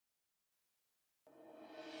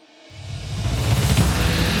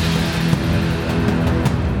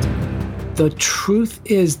The truth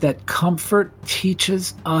is that comfort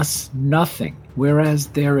teaches us nothing, whereas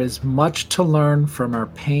there is much to learn from our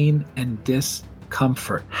pain and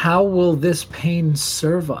discomfort. How will this pain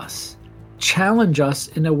serve us? Challenge us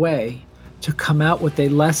in a way to come out with a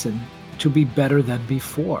lesson to be better than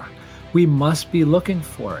before. We must be looking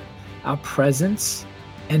for it. Our presence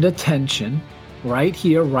and attention right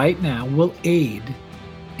here, right now, will aid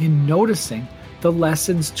in noticing the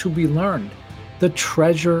lessons to be learned, the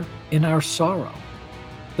treasure in our sorrow,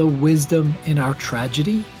 the wisdom in our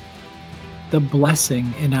tragedy, the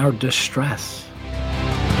blessing in our distress.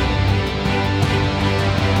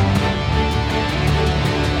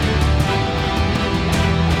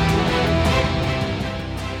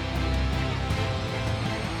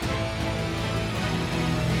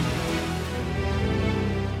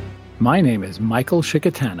 My name is Michael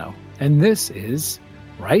Shikatano, and this is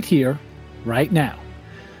Right Here, Right Now,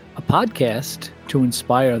 a podcast to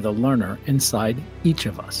inspire the learner inside each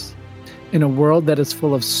of us. In a world that is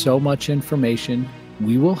full of so much information,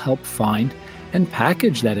 we will help find and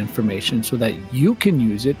package that information so that you can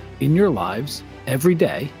use it in your lives every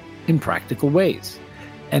day in practical ways.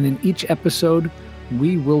 And in each episode,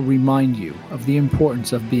 we will remind you of the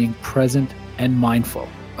importance of being present and mindful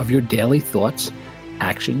of your daily thoughts,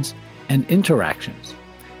 actions, and interactions.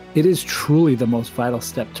 It is truly the most vital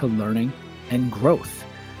step to learning and growth,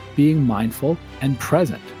 being mindful and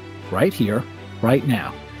present right here, right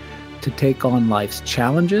now, to take on life's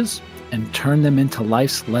challenges and turn them into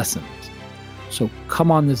life's lessons. So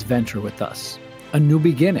come on this venture with us, a new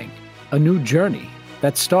beginning, a new journey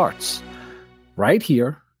that starts right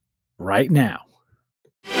here, right now.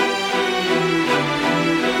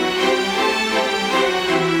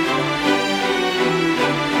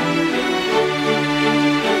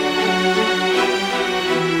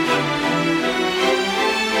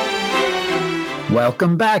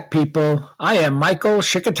 Welcome back, people. I am Michael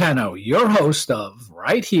Shikatano, your host of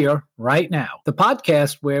Right Here, Right Now, the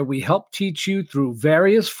podcast where we help teach you through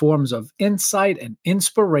various forms of insight and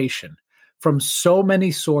inspiration from so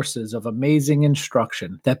many sources of amazing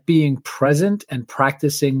instruction that being present and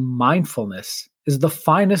practicing mindfulness is the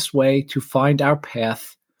finest way to find our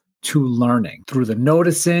path to learning through the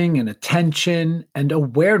noticing and attention and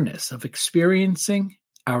awareness of experiencing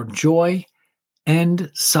our joy and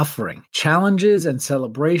suffering, challenges and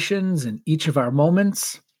celebrations in each of our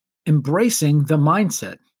moments, embracing the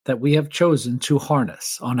mindset that we have chosen to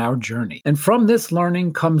harness on our journey. And from this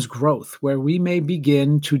learning comes growth, where we may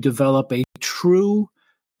begin to develop a true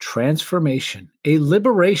transformation, a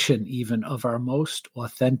liberation even of our most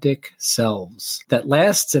authentic selves that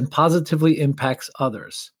lasts and positively impacts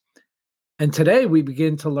others. And today we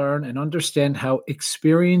begin to learn and understand how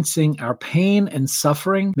experiencing our pain and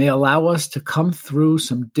suffering may allow us to come through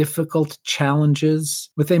some difficult challenges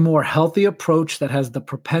with a more healthy approach that has the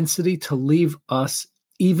propensity to leave us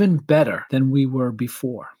even better than we were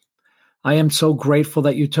before. I am so grateful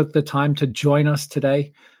that you took the time to join us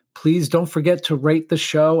today. Please don't forget to rate the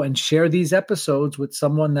show and share these episodes with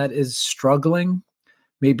someone that is struggling,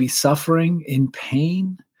 maybe suffering in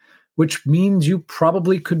pain, which means you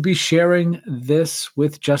probably could be sharing this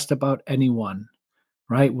with just about anyone,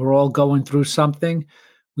 right? We're all going through something.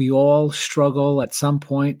 We all struggle at some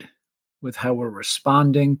point with how we're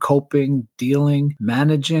responding, coping, dealing,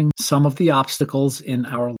 managing some of the obstacles in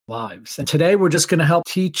our lives. And today we're just going to help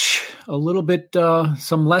teach a little bit,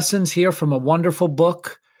 some lessons here from a wonderful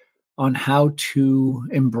book on how to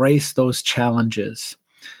embrace those challenges.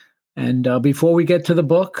 And before we get to the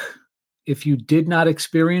book, if you did not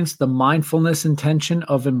experience the mindfulness intention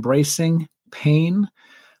of embracing pain,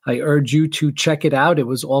 I urge you to check it out. It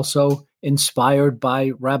was also inspired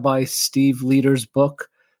by Rabbi Steve Leder's book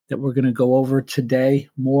that we're going to go over today.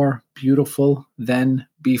 More Beautiful Than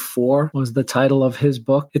Before was the title of his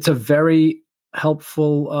book. It's a very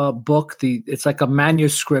helpful book. It's like a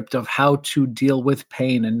manuscript of how to deal with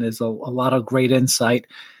pain, and there's a lot of great insight.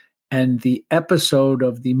 And the episode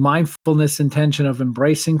of the mindfulness intention of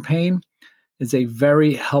embracing pain is a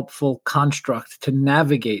very helpful construct to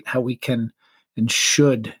navigate how we can and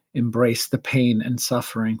should embrace the pain and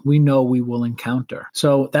suffering we know we will encounter.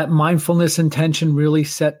 So that mindfulness intention really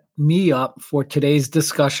set me up for today's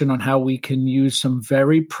discussion on how we can use some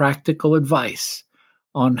very practical advice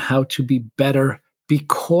on how to be better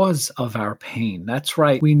because of our pain. That's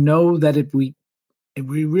right. We know that if we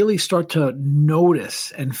really start to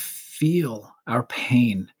notice and feel our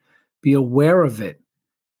pain, be aware of it,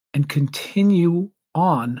 and continue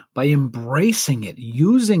on by embracing it,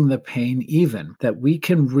 using the pain even, that we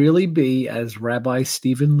can really be, as Rabbi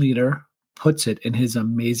Stephen Leder puts it in his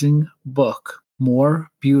amazing book,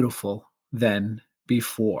 more beautiful than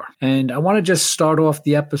before. And I want to just start off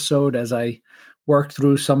the episode as I worked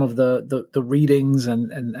through some of the readings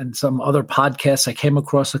and some other podcasts. I came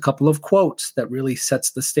across a couple of quotes that really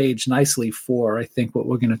sets the stage nicely for, I think, what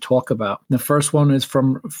we're going to talk about. The first one is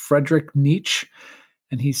from Friedrich Nietzsche,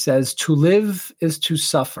 and he says, "To live is to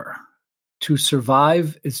suffer. To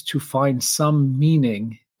survive is to find some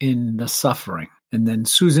meaning in the suffering." And then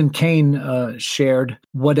Susan Cain shared,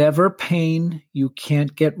 "Whatever pain you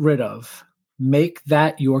can't get rid of, make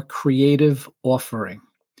that your creative offering.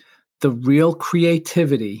 The real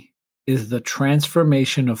creativity is the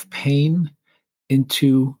transformation of pain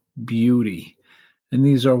into beauty." And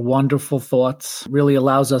these are wonderful thoughts. Really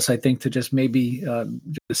allows us, I think, to just maybe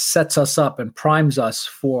just sets us up and primes us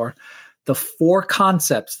for the 4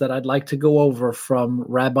 concepts that I'd like to go over from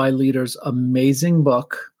Rabbi Leder's amazing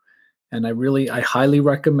book. And I highly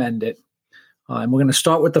recommend it. And we're going to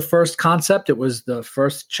start with the first concept. It was the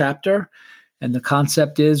first chapter. And the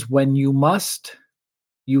concept is, when you must,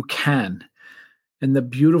 you can. And the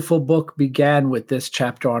beautiful book began with this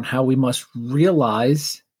chapter on how we must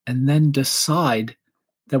realize and then decide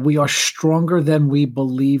that we are stronger than we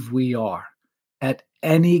believe we are at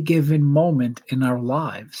any given moment in our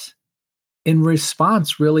lives, in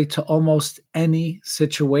response really to almost any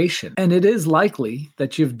situation. And it is likely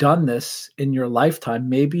that you've done this in your lifetime.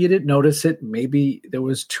 Maybe you didn't notice it. Maybe there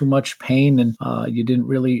was too much pain and you didn't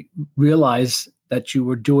really realize that you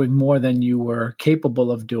were doing more than you were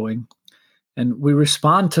capable of doing. And we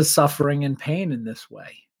respond to suffering and pain in this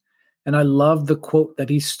way. And I love the quote that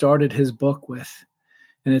he started his book with.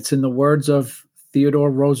 And it's in the words of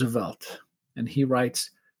Theodore Roosevelt. And he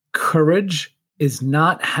writes, "Courage is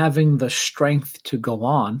not having the strength to go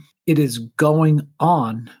on. It is going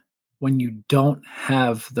on when you don't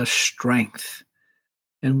have the strength."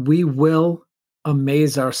 And we will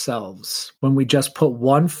amaze ourselves when we just put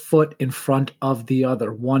one foot in front of the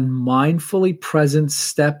other, one mindfully present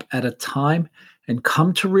step at a time, and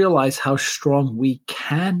come to realize how strong we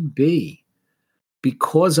can be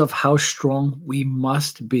because of how strong we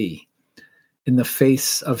must be in the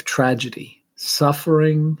face of tragedy,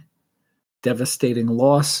 suffering, devastating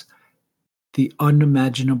loss, the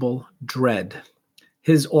unimaginable dread.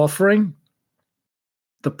 His offering,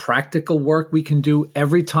 the practical work we can do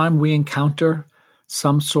every time we encounter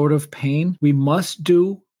some sort of pain. We must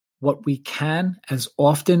do what we can as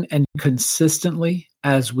often and consistently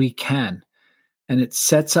as we can. And it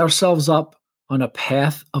sets ourselves up on a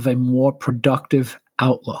path of a more productive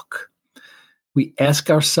outlook. We ask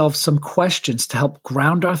ourselves some questions to help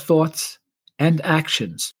ground our thoughts and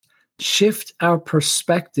actions. Shift our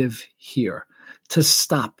perspective here to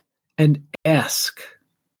stop and ask,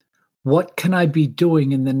 what can I be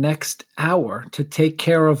doing in the next hour to take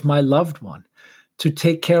care of my loved one, to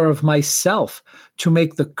take care of myself, to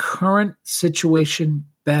make the current situation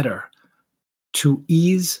better, to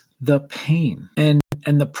ease the pain?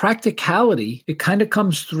 And the practicality, it kind of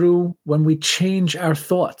comes through when we change our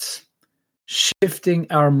thoughts, shifting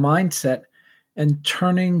our mindset and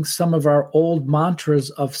turning some of our old mantras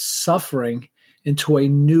of suffering into a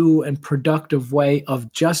new and productive way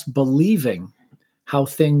of just believing how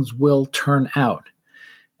things will turn out.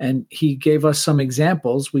 And he gave us some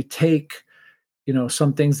examples. We take,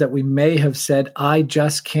 some things that we may have said, "I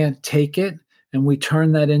just can't take it," and we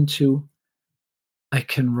turn that into, "I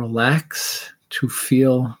can relax to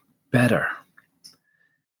feel better."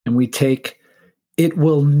 And we take, "It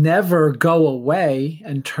will never go away,"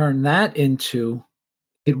 and turn that into,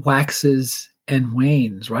 "It waxes and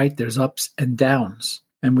wanes," right? There's ups and downs.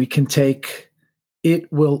 And we can take,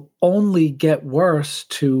 "It will only get worse,"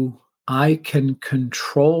 to, "I can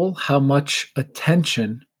control how much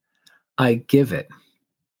attention I give it."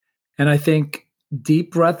 And I think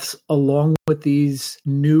deep breaths along with these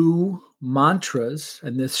new mantras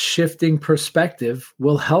and this shifting perspective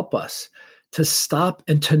will help us to stop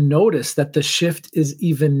and to notice that the shift is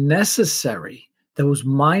even necessary, those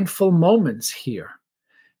mindful moments here.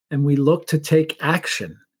 And we look to take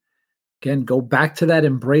action. Again, go back to that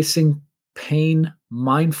embracing pain,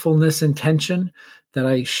 mindfulness intention that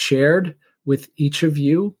I shared with each of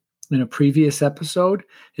you in a previous episode.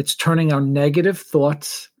 It's turning our negative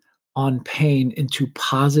thoughts on pain into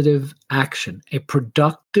positive action, a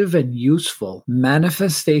productive and useful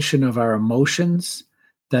manifestation of our emotions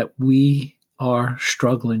that we are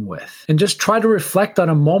struggling with. And just try to reflect on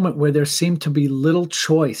a moment where there seemed to be little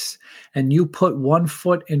choice and you put one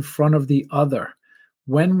foot in front of the other.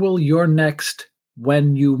 When will your next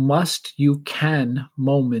 "when you must, you can"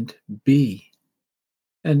 moment be?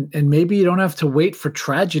 And maybe you don't have to wait for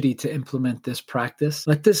tragedy to implement this practice.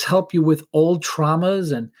 Let this help you with old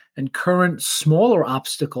traumas and current smaller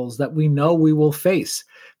obstacles that we know we will face.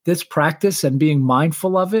 This practice and being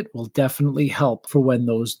mindful of it will definitely help for when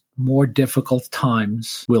those more difficult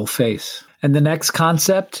times we'll face. And the next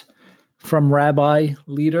concept from Rabbi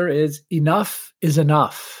Leader is enough is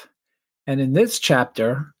enough. And in this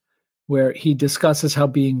chapter, where he discusses how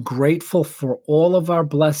being grateful for all of our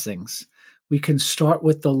blessings, we can start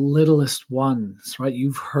with the littlest ones, right?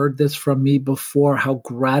 You've heard this from me before, how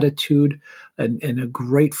gratitude and a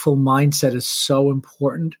grateful mindset is so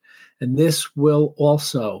important. And this will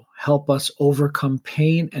also help us overcome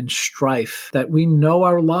pain and strife that we know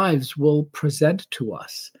our lives will present to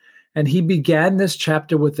us. And he began this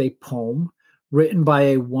chapter with a poem written by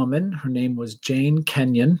a woman. Her name was Jane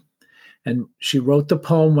Kenyon. And she wrote the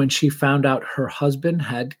poem when she found out her husband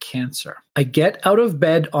had cancer. I get out of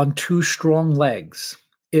bed on two strong legs.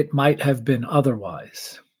 It might have been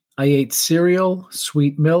otherwise. I ate cereal,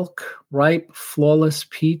 sweet milk, ripe, flawless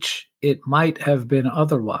peach. It might have been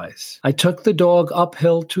otherwise. I took the dog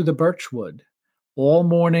uphill to the birchwood. All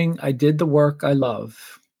morning I did the work I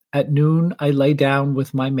love. At noon I lay down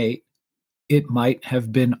with my mate. It might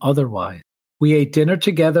have been otherwise. We ate dinner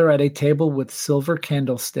together at a table with silver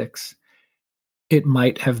candlesticks. It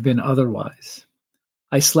might have been otherwise.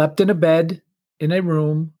 I slept in a bed in a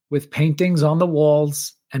room with paintings on the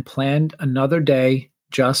walls and planned another day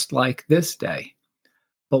just like this day.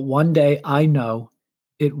 But one day I know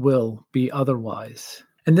it will be otherwise.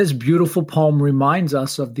 And this beautiful poem reminds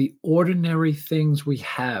us of the ordinary things we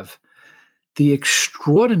have, the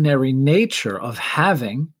extraordinary nature of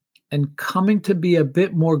having and coming to be a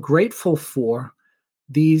bit more grateful for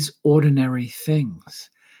these ordinary things.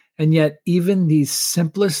 And yet, even these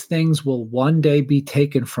simplest things will one day be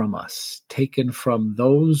taken from us, taken from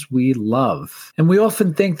those we love. And we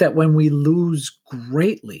often think that when we lose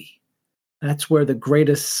greatly, that's where the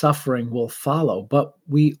greatest suffering will follow. But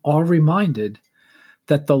we are reminded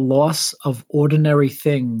that the loss of ordinary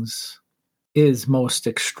things is most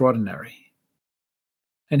extraordinary.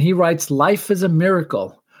 And he writes, life is a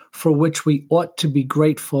miracle for which we ought to be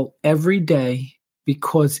grateful every day,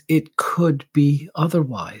 because it could be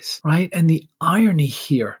otherwise, right? And the irony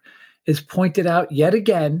here is pointed out yet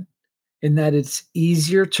again in that it's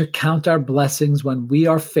easier to count our blessings when we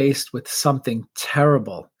are faced with something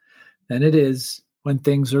terrible than it is when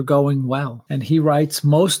things are going well. And he writes,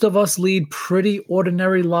 most of us lead pretty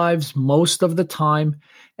ordinary lives most of the time,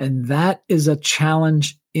 and that is a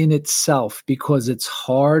challenge in itself because it's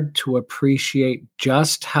hard to appreciate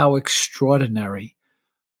just how extraordinary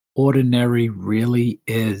ordinary really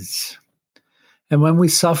is. And when we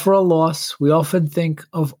suffer a loss, we often think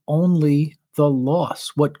of only the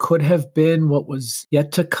loss, what could have been, what was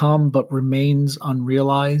yet to come, but remains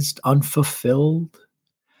unrealized, unfulfilled.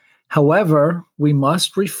 However, we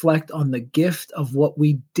must reflect on the gift of what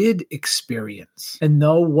we did experience. And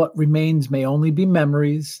though what remains may only be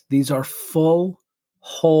memories, these are full,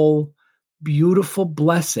 whole, beautiful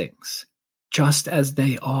blessings, just as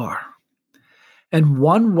they are. And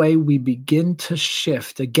one way we begin to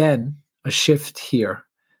shift, again, a shift here,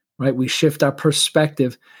 right? We shift our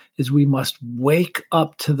perspective is we must wake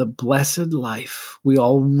up to the blessed life we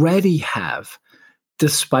already have,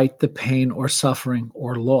 despite the pain or suffering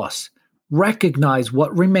or loss. Recognize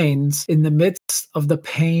what remains in the midst of the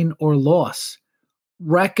pain or loss.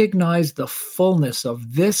 Recognize the fullness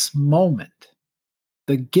of this moment,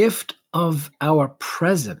 the gift of our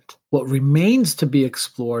present, what remains to be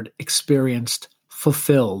explored, experienced,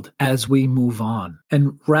 fulfilled as we move on.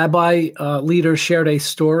 And Rabbi Leader shared a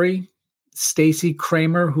story, Stacy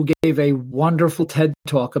Kramer, who gave a wonderful TED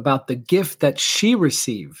Talk about the gift that she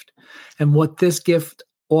received and what this gift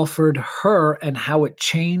offered her and how it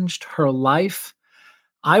changed her life.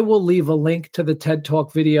 I will leave a link to the TED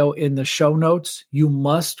Talk video in the show notes. You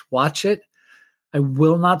must watch it. I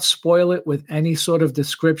will not spoil it with any sort of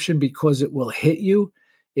description because it will hit you.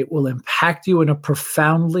 It will impact you in a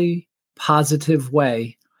profoundly positive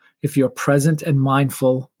way if you're present and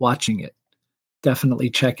mindful watching it.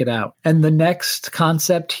 Definitely check it out. And the next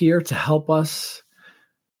concept here to help us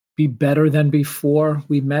be better than before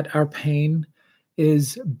we met our pain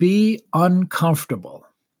is be uncomfortable.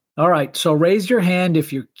 All right, so raise your hand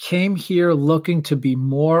if you came here looking to be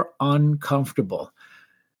more uncomfortable.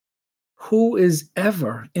 Who is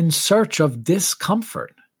ever in search of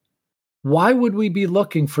discomfort? Why would we be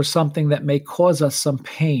looking for something that may cause us some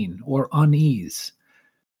pain or unease?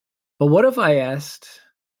 But what if I asked,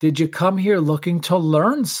 did you come here looking to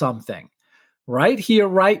learn something? Right here,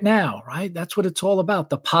 right now, right? That's what it's all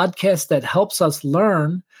about. The podcast that helps us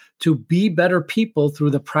learn to be better people through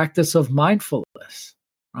the practice of mindfulness,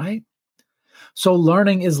 right? So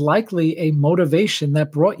learning is likely a motivation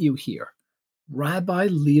that brought you here. Rabbi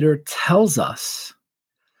Leader tells us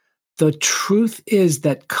the truth is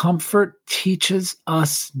that comfort teaches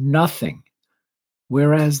us nothing,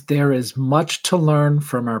 whereas there is much to learn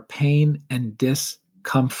from our pain and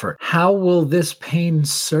discomfort. How will this pain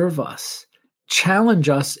serve us? Challenge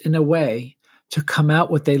us in a way to come out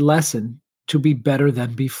with a lesson to be better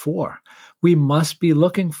than before. We must be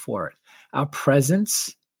looking for it. Our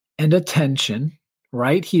presence and attention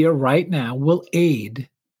right here, right now, will aid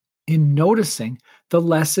in noticing the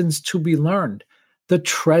lessons to be learned, the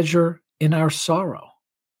treasure in our sorrow,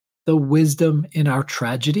 the wisdom in our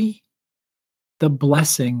tragedy, the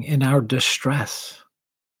blessing in our distress.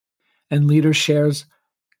 And Leader shares,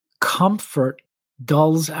 comfort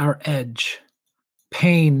dulls our edge.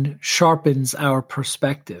 Pain sharpens our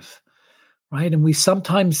perspective, right? And we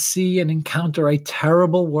sometimes see and encounter a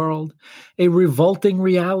terrible world, a revolting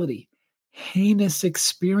reality, heinous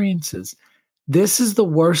experiences. This is the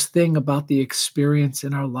worst thing about the experience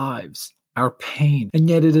in our lives, our pain. And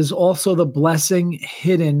yet it is also the blessing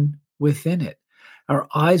hidden within it. Our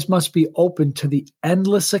eyes must be open to the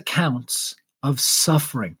endless accounts of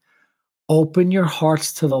suffering. Open your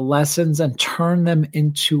hearts to the lessons and turn them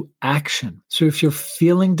into action. So if you're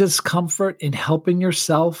feeling discomfort in helping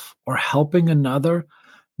yourself or helping another,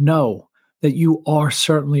 know that you are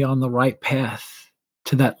certainly on the right path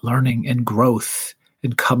to that learning and growth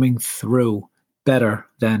and coming through better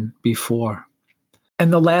than before.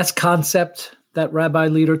 And the last concept that Rabbi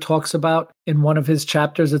Leader talks about in one of his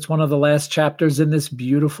chapters, it's one of the last chapters in this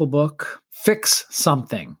beautiful book, fix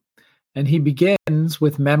something. And he begins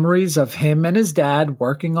with memories of him and his dad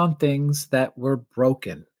working on things that were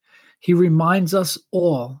broken. He reminds us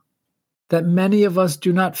all that many of us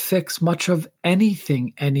do not fix much of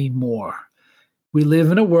anything anymore. We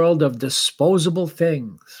live in a world of disposable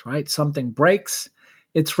things, right? Something breaks,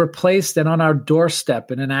 it's replaced and on our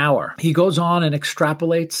doorstep in an hour. He goes on and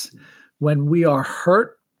extrapolates, when we are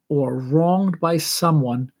hurt or wronged by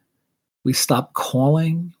someone, we stop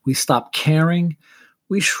calling, we stop caring,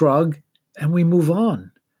 we shrug, and we move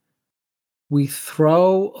on. We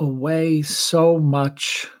throw away so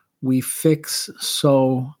much, we fix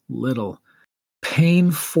so little.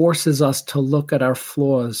 Pain forces us to look at our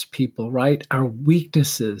flaws, people, right? Our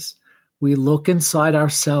weaknesses. We look inside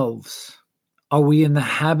ourselves. Are we in the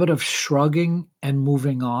habit of shrugging and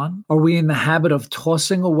moving on? Are we in the habit of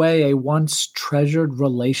tossing away a once treasured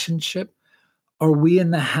relationship? Are we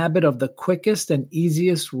in the habit of the quickest and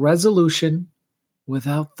easiest resolution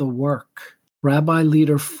without the work? Rabbi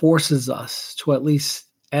Leader forces us to at least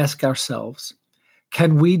ask ourselves,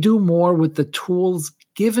 can we do more with the tools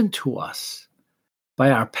given to us by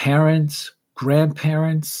our parents,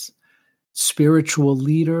 grandparents, spiritual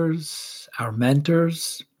leaders, our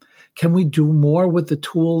mentors? Can we do more with the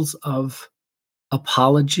tools of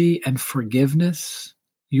apology and forgiveness,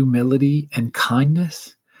 humility and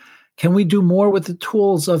kindness? Can we do more with the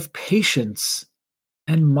tools of patience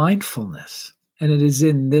and mindfulness? And it is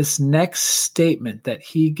in this next statement that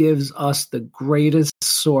he gives us the greatest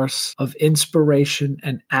source of inspiration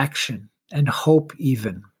and action and hope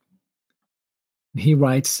even. He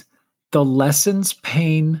writes, the lessons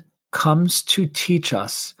pain comes to teach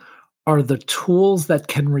us are the tools that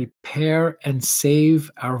can repair and save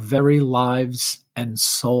our very lives and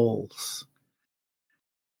souls.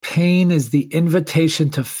 Pain is the invitation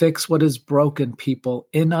to fix what is broken, people,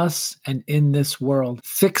 in us and in this world.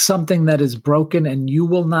 Fix something that is broken and you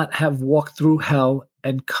will not have walked through hell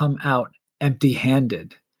and come out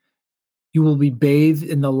empty-handed. You will be bathed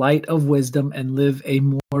in the light of wisdom and live a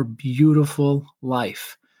more beautiful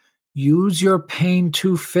life. Use your pain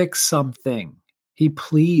to fix something. He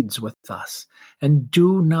pleads with us. And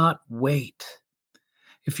do not wait.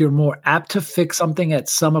 If you're more apt to fix something at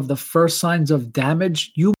some of the first signs of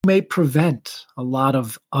damage, you may prevent a lot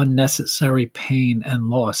of unnecessary pain and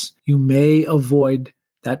loss. You may avoid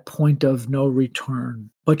that point of no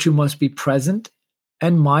return. But you must be present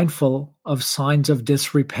and mindful of signs of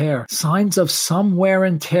disrepair, signs of some wear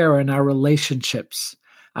and tear in our relationships,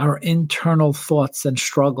 our internal thoughts and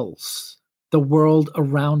struggles, the world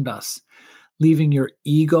around us. Leaving your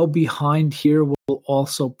ego behind here will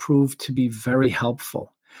also prove to be very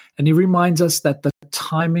helpful. And he reminds us that the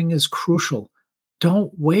timing is crucial.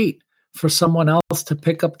 Don't wait for someone else to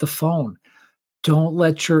pick up the phone. Don't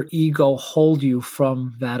let your ego hold you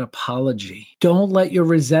from that apology. Don't let your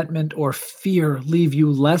resentment or fear leave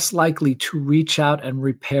you less likely to reach out and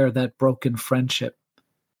repair that broken friendship.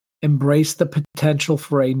 Embrace the potential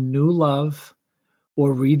for a new love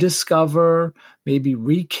or rediscover, maybe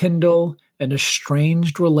rekindle an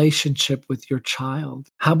estranged relationship with your child.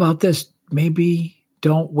 How about this? Maybe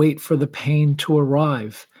don't wait for the pain to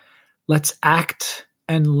arrive. Let's act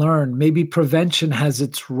and learn. Maybe prevention has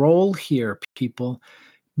its role here, people.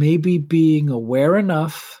 Maybe being aware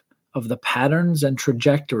enough of the patterns and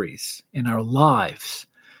trajectories in our lives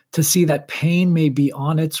to see that pain may be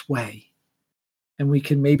on its way. And we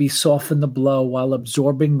can maybe soften the blow while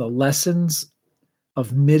absorbing the lessons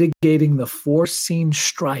of mitigating the foreseen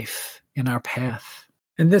strife in our path.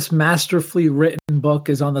 And this masterfully written book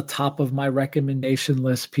is on the top of my recommendation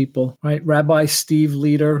list, people, right? Rabbi Steve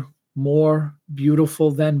Leder, More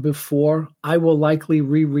Beautiful Than Before. I will likely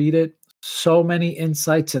reread it. So many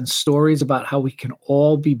insights and stories about how we can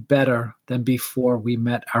all be better than before we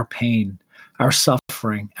met our pain, our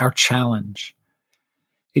suffering, our challenge.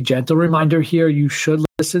 A gentle reminder here, you should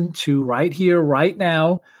listen to Right Here, Right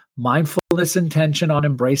Now, Mindfulness Intention on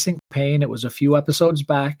Embracing Pain. It was a few episodes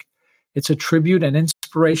back. It's a tribute and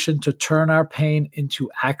inspiration to turn our pain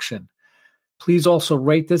into action. Please also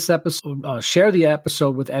rate this episode, share the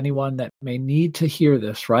episode with anyone that may need to hear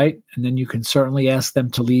this, right? And then you can certainly ask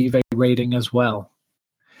them to leave a rating as well.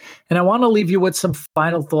 And I want to leave you with some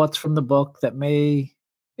final thoughts from the book that may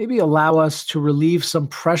maybe allow us to relieve some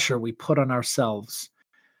pressure we put on ourselves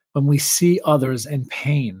when we see others in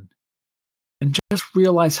pain, and just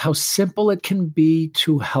realize how simple it can be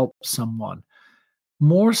to help someone.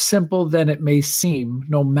 More simple than it may seem,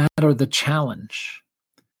 no matter the challenge.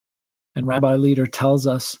 And Rabbi Leder tells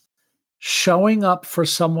us, showing up for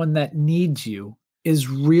someone that needs you is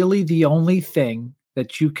really the only thing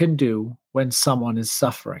that you can do when someone is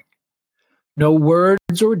suffering. No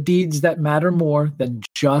words or deeds that matter more than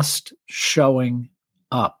just showing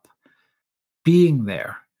up, being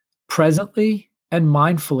there, presently and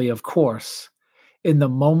mindfully, of course, in the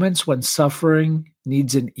moments when suffering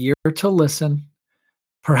needs an ear to listen,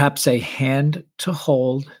 perhaps a hand to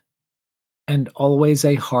hold, and always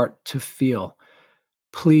a heart to feel.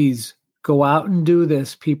 Please go out and do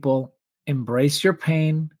this, people. Embrace your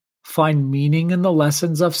pain. Find meaning in the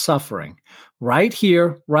lessons of suffering. Right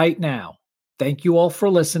here, right now. Thank you all for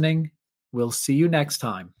listening. We'll see you next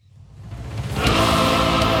time.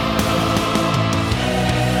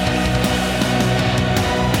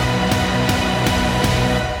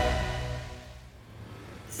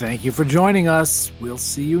 Thank you for joining us. We'll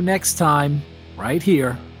see you next time, right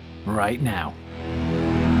here, right now.